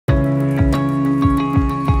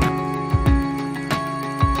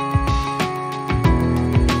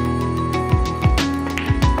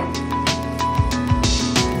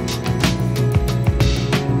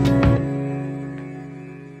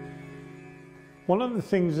One of the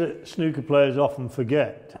things that snooker players often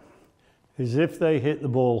forget is if they hit the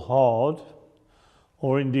ball hard,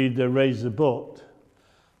 or indeed they raise the butt,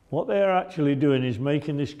 what they are actually doing is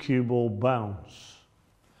making this cue ball bounce.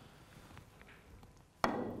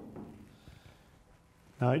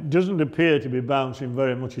 Now it doesn't appear to be bouncing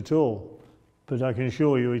very much at all, but I can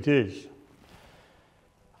assure you it is.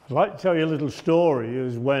 I'd like to tell you a little story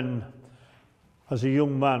as when, as a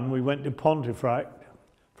young man, we went to Pontefract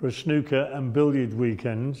for a snooker and billiard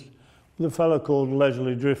weekends with a fellow called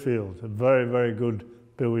Leslie Driffield, a very, very good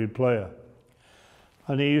billiard player.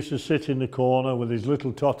 And he used to sit in the corner with his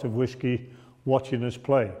little tot of whiskey watching us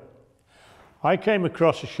play. I came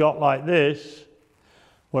across a shot like this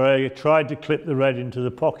where I tried to clip the red into the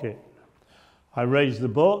pocket. I raised the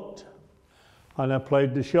butt and I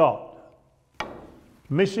played the shot,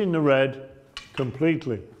 missing the red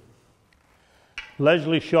completely.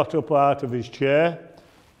 Leslie shot up out of his chair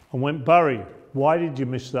and went, "Barry, why did you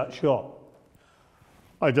miss that shot?"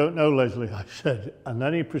 "I don't know, Leslie," I said, and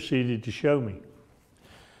then he proceeded to show me.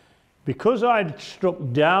 Because I'd struck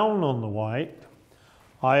down on the white,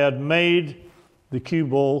 I had made the cue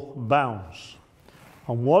ball bounce.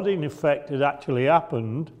 And what in effect had actually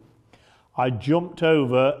happened, I jumped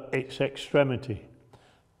over its extremity,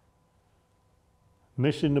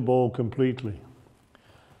 missing the ball completely.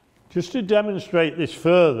 Just to demonstrate this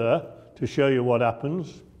further, to show you what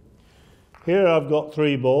happens, here I've got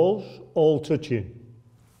 3 balls, all touching.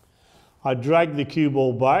 I drag the cue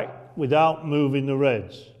ball back without moving the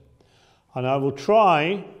reds. And I will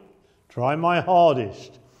try my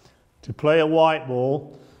hardest to play a white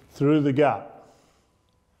ball through the gap.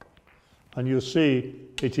 And you'll see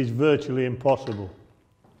it is virtually impossible.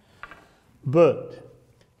 But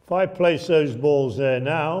if I place those balls there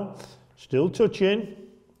now, still touching,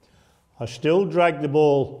 I still drag the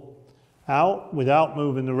ball out without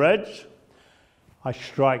moving the reds. I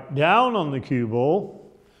strike down on the cue ball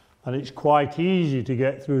and it's quite easy to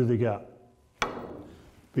get through the gap.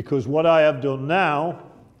 Because what I have done now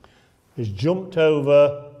is jumped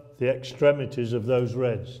over the extremities of those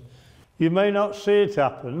reds. You may not see it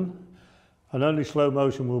happen, and only slow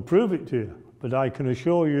motion will prove it to you, but I can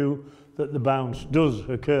assure you that the bounce does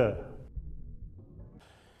occur.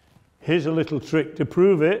 Here's a little trick to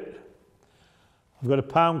prove it. I've got a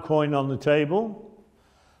pound coin on the table.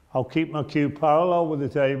 I'll keep my cue parallel with the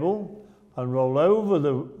table and roll over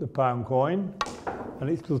the pound coin, and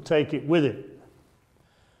it will take it with it.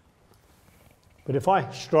 But if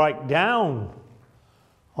I strike down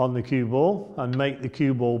on the cue ball and make the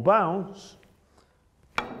cue ball bounce,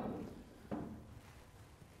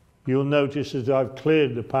 you'll notice that I've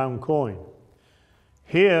cleared the pound coin.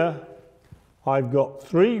 Here I've got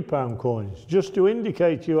 3 pound coins, just to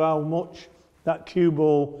indicate to you how much that cue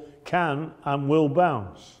ball can and will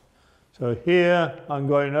bounce. So here I'm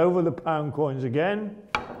going over the pound coins again,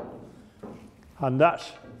 and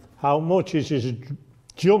that's how much it is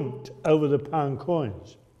jumped over the pound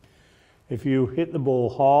coins. If you hit the ball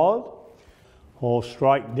hard or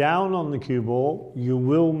strike down on the cue ball, you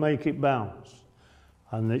will make it bounce.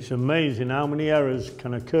 And it's amazing how many errors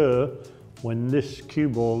can occur when this cue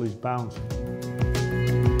ball is bouncing.